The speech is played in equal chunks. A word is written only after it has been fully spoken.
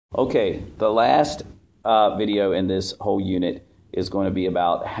Okay, the last video in this whole unit is going to be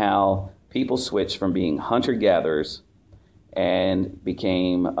about how people switched from being hunter-gatherers and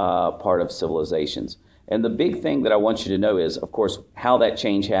became part of civilizations. And the big thing that I want you to know is, of course, how that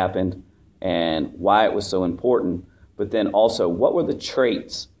change happened and why it was so important, but then also what were the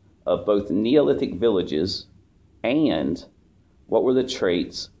traits of both Neolithic villages and what were the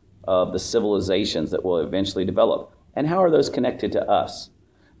traits of the civilizations that will eventually develop, and how are those connected to us?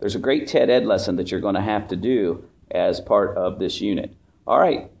 There's a great TED Ed lesson that you're going to have to do as part of this unit. All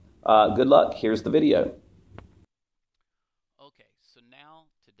right, good luck. Here's the video. Okay, so now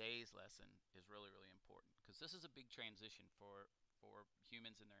today's lesson is really important because this is a big transition for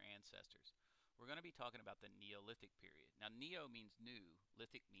humans and their ancestors. We're going to be talking about the Neolithic period. Now, Neo means new,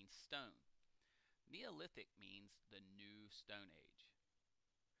 lithic means stone. Neolithic means the new Stone Age.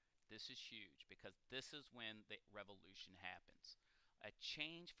 This is huge because this is when the revolution happens. A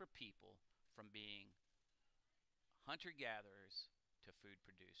change for people from being hunter-gatherers to food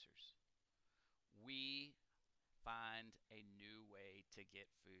producers. We find a new way to get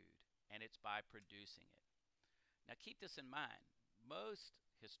food, and it's by producing it. Now, keep this in mind. Most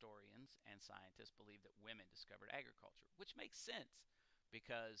historians and scientists believe that women discovered agriculture, which makes sense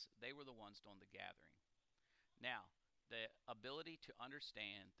because they were the ones doing the gathering. Now, the ability to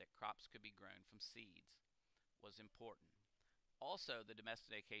understand that crops could be grown from seeds was important. Also, the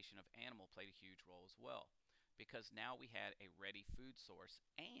domestication of animal played a huge role as well because now we had a ready food source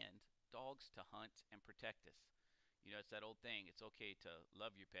and dogs to hunt and protect us. You know, it's that old thing. It's okay to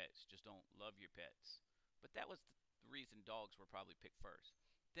love your pets, just don't love your pets. But that was the reason dogs were probably picked first.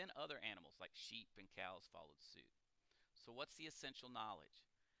 Then other animals like sheep and cows followed suit. So, what's the essential knowledge?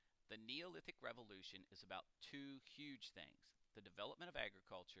 The Neolithic Revolution is about two huge things: the development of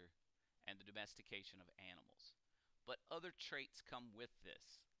agriculture and the domestication of animals. But other traits come with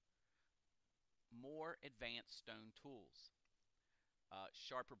this: more advanced stone tools,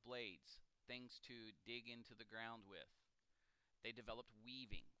 sharper blades, things to dig into the ground with. They developed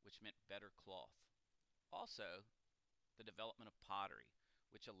weaving, which meant better cloth. Also, the development of pottery,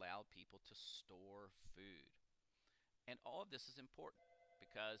 which allowed people to store food. And all of this is important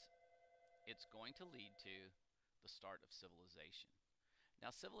because it's going to lead to the start of civilization. Now,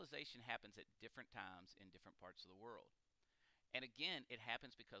 civilization happens at different times in different parts of the world. And again, it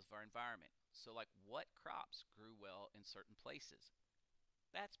happens because of our environment. So, like what crops grew well in certain places?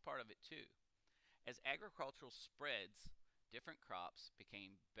 That's part of it too. As agricultural spreads, different crops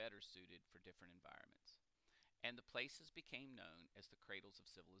became better suited for different environments. And the places became known as the cradles of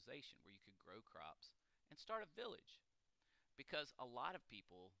civilization, where you could grow crops and start a village because a lot of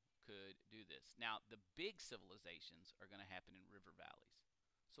people could do this. Now, the big civilizations are going to happen in river valleys.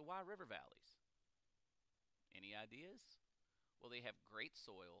 So, why river valleys? Any ideas? Well, they have great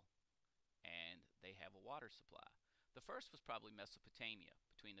soil and they have a water supply. The first was probably Mesopotamia,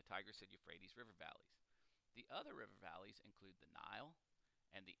 between the Tigris and Euphrates river valleys. The other river valleys include the Nile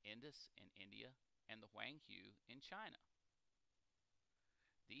and the Indus in India and the Huanghe in China.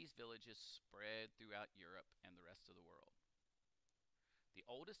 These villages spread throughout Europe and the rest of the world. The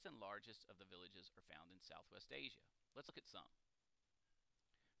oldest and largest of the villages are found in Southwest Asia. Let's look at some.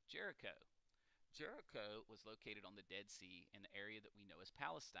 Jericho. Jericho was located on the Dead Sea in the area that we know as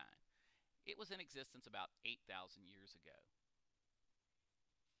Palestine. It was in existence about 8,000 years ago.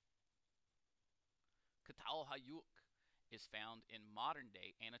 Çatalhöyük is found in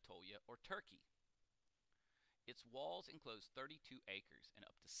modern-day Anatolia or Turkey. Its walls enclose 32 acres and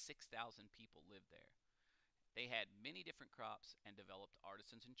up to 6,000 people lived there. They had many different crops and developed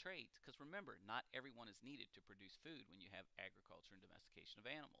artisans and trades because remember, not everyone is needed to produce food when you have agriculture and domestication of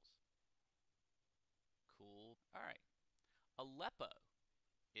animals. Cool. All right. Aleppo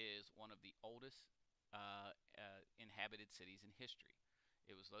is one of the oldest inhabited cities in history.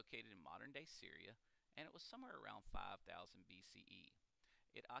 It was located in modern day Syria and it was somewhere around 5000 BCE.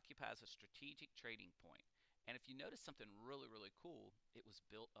 It occupies a strategic trading point. And if you notice something really cool, it was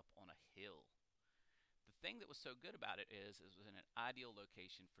built up on a hill. The thing that was so good about it is it was in an ideal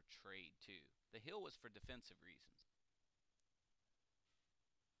location for trade too. The hill was for defensive reasons.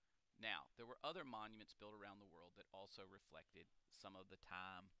 Now, there were other monuments built around the world that also reflected some of the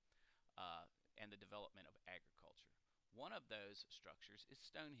time and the development of agriculture. One of those structures is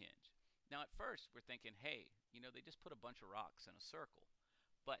Stonehenge. Now, at first, we're thinking, hey, they just put a bunch of rocks in a circle.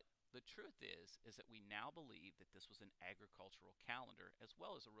 But the truth is that we now believe that this was an agricultural calendar as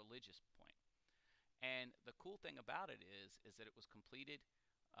well as a religious point. And the cool thing about it is that it was completed.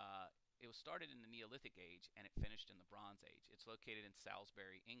 It was started in the Neolithic Age and it finished in the Bronze Age. It's located in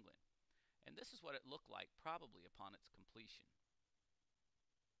Salisbury, England. And this is what it looked like probably upon its completion.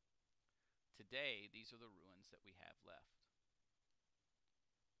 today, these are the ruins that we have left.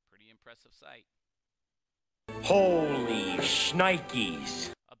 Pretty impressive sight. Holy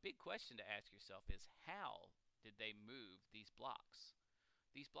shnikes! A big question to ask yourself is, how did they move these blocks?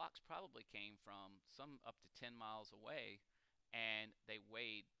 These blocks probably came from some up to 10 miles away, and they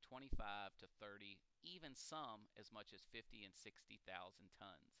weighed 25 to 30, even some as much as 50 and 60,000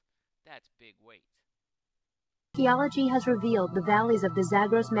 tons. That's big weight. Archaeology has revealed the valleys of the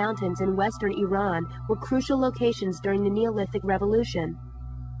Zagros Mountains in western Iran were crucial locations during the Neolithic Revolution.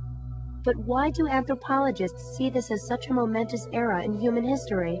 But why do anthropologists see this as such a momentous era in human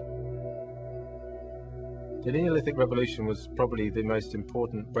history? The Neolithic Revolution was probably the most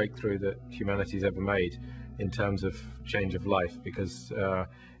important breakthrough that humanity's ever made in terms of change of life, because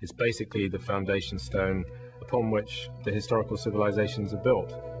it's basically the foundation stone upon which the historical civilizations are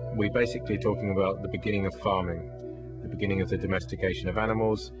built. We're basically talking about the beginning of farming, the beginning of the domestication of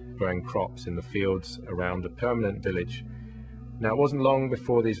animals, growing crops in the fields around a permanent village. Now, it wasn't long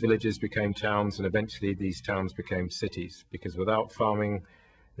before these villages became towns, and eventually these towns became cities, because without farming,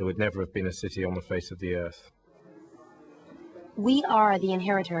 there would never have been a city on the face of the earth. We are the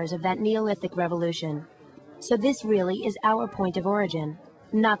inheritors of that Neolithic Revolution. So this really is our point of origin.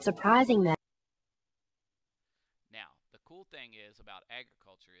 Not surprising then. Now, the cool thing is about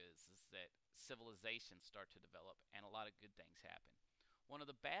agriculture is that civilizations start to develop and a lot of good things happen. One of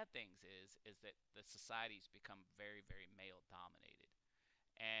the bad things is that the societies become very, very male dominated.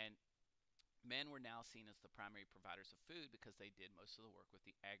 And men were now seen as the primary providers of food because they did most of the work with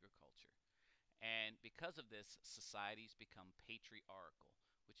the agriculture. And because of this, societies become patriarchal,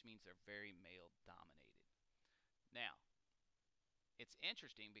 which means they're very male dominated. Now, it's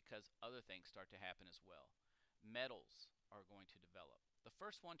interesting because other things start to happen as well. Metals are going to develop. The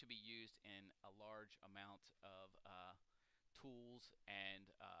first one to be used in a large amount of tools and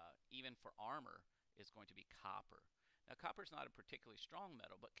even for armor is going to be copper. Now, copper is not a particularly strong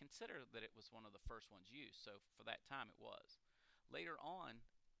metal, but consider that it was one of the first ones used, so for that time it was. Later on,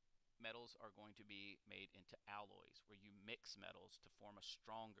 metals are going to be made into alloys, where you mix metals to form a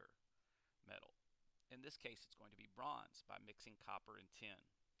stronger metal. In this case, it's going to be bronze by mixing copper and tin.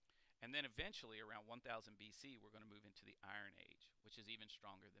 And then eventually, around 1000 BC, we're going to move into the Iron Age, which is even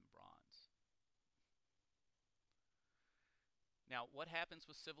stronger than bronze. Now, what happens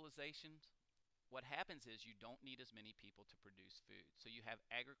with civilizations? What happens is you don't need as many people to produce food, so you have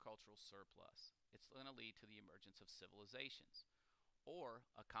agricultural surplus. It's going to lead to the emergence of civilizations, or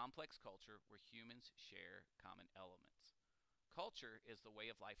a complex culture where humans share common elements. Culture is the way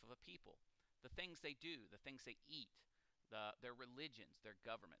of life of a people. The things they do, the things they eat, their religions, their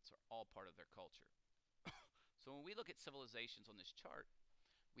governments are all part of their culture. So when we look at civilizations on this chart,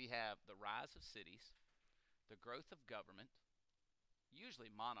 we have the rise of cities, the growth of government,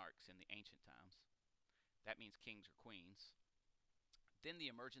 usually monarchs in the ancient times. That means kings or queens. Then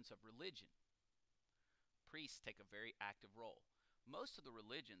the emergence of religion. Priests take a very active role. Most of the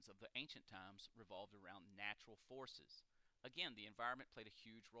religions of the ancient times revolved around natural forces. Again, the environment played a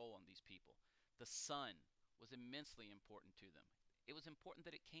huge role on these people. The sun was immensely important to them. It was important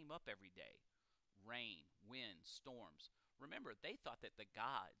that it came up every day. Rain, wind, storms. Remember, they thought that the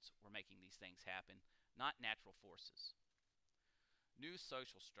gods were making these things happen, not natural forces. New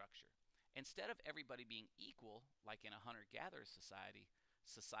social structure. Instead of everybody being equal, like in a hunter-gatherer society,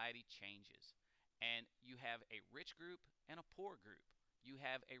 society changes. And you have a rich group and a poor group. You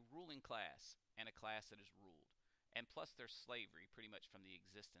have a ruling class and a class that is ruled. And plus there's slavery pretty much from the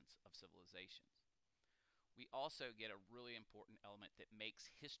existence of civilizations. We also get a really important element that makes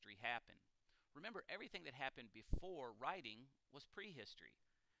history happen. Remember, everything that happened before writing was prehistory.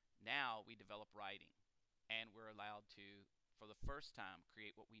 Now we develop writing, and we're allowed to, for the first time,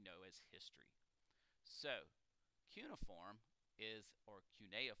 create what we know as history. So, cuneiform or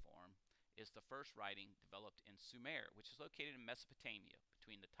cuneiform, is the first writing developed in Sumer, which is located in Mesopotamia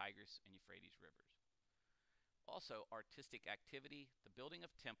between the Tigris and Euphrates rivers. Also, artistic activity, the building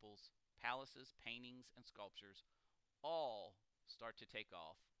of temples, palaces, paintings, and sculptures all start to take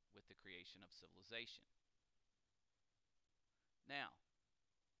off with the creation of civilization. Now,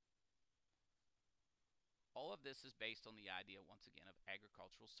 all of this is based on the idea, once again, of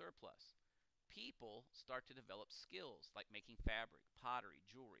agricultural surplus. People start to develop skills like making fabric, pottery,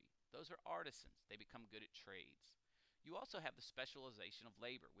 jewelry. Those are artisans. They become good at trades. You also have the specialization of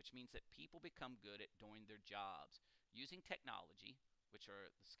labor, which means that people become good at doing their jobs using technology, which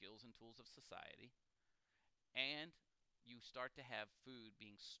are the skills and tools of society, and you start to have food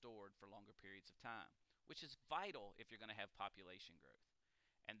being stored for longer periods of time, which is vital if you're going to have population growth.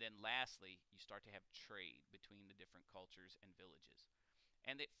 And then lastly, you start to have trade between the different cultures and villages.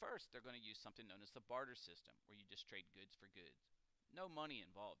 And it first, they're going to use something known as the barter system, where you just trade goods for goods. No money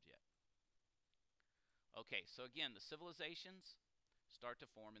involved yet. Okay, so again, the civilizations start to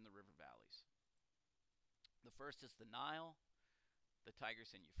form in the river valleys. The first is the Nile, the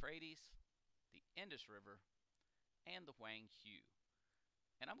Tigris and Euphrates, the Indus River, and the Huang Hu.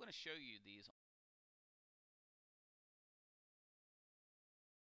 And I'm going to show you these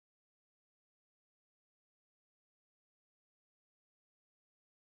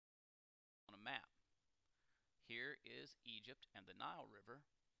on a map. Here is Egypt and the Nile River.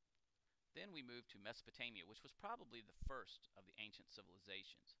 Then we move to Mesopotamia, which was probably the first of the ancient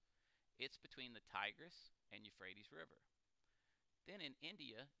civilizations. It's between the Tigris and Euphrates River. Then in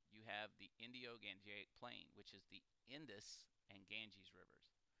India, you have the Indo-Gangetic Plain, which is the Indus and Ganges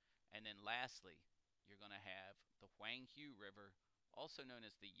rivers. And then lastly, you're going to have the Huang Hu River, also known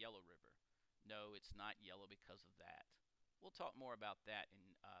as the Yellow River. No, it's not yellow because of that. We'll talk more about that in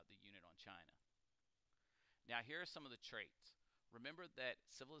the unit on China. Now, here are some of the traits. Remember that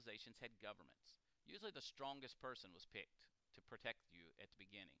civilizations had governments. Usually the strongest person was picked to protect you at the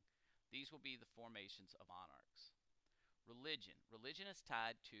beginning. These will be the formations of monarchs. Religion. Religion is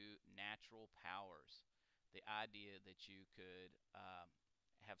tied to natural powers. The idea that you could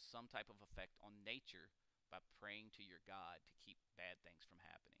have some type of effect on nature by praying to your God to keep bad things from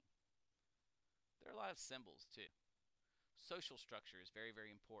happening. There are a lot of symbols too. Social structure is very,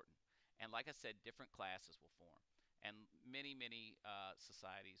 very important. And like I said, different classes will form. And many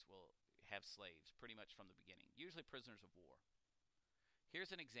societies will have slaves pretty much from the beginning, usually prisoners of war.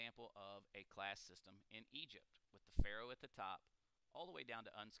 Here's an example of a class system in Egypt with the pharaoh at the top, all the way down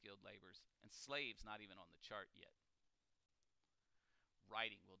to unskilled laborers, and slaves not even on the chart yet.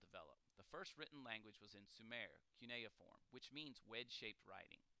 Writing will develop. The first written language was in Sumer, cuneiform, which means wedge-shaped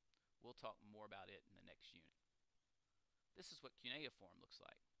writing. We'll talk more about it in the next unit. This is what cuneiform looks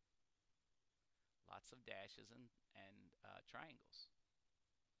like. Lots of dashes and triangles.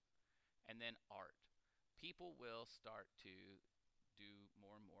 And then art. People will start to do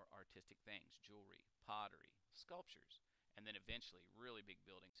more and more artistic things, jewelry, pottery, sculptures, and then eventually really big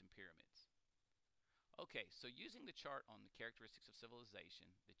buildings and pyramids. Okay, so using the chart on the characteristics of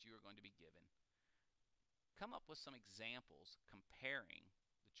civilization that you are going to be given, come up with some examples comparing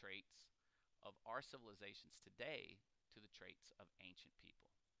the traits of our civilizations today to the traits of ancient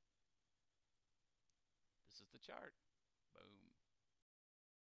people. This is the chart. Boom.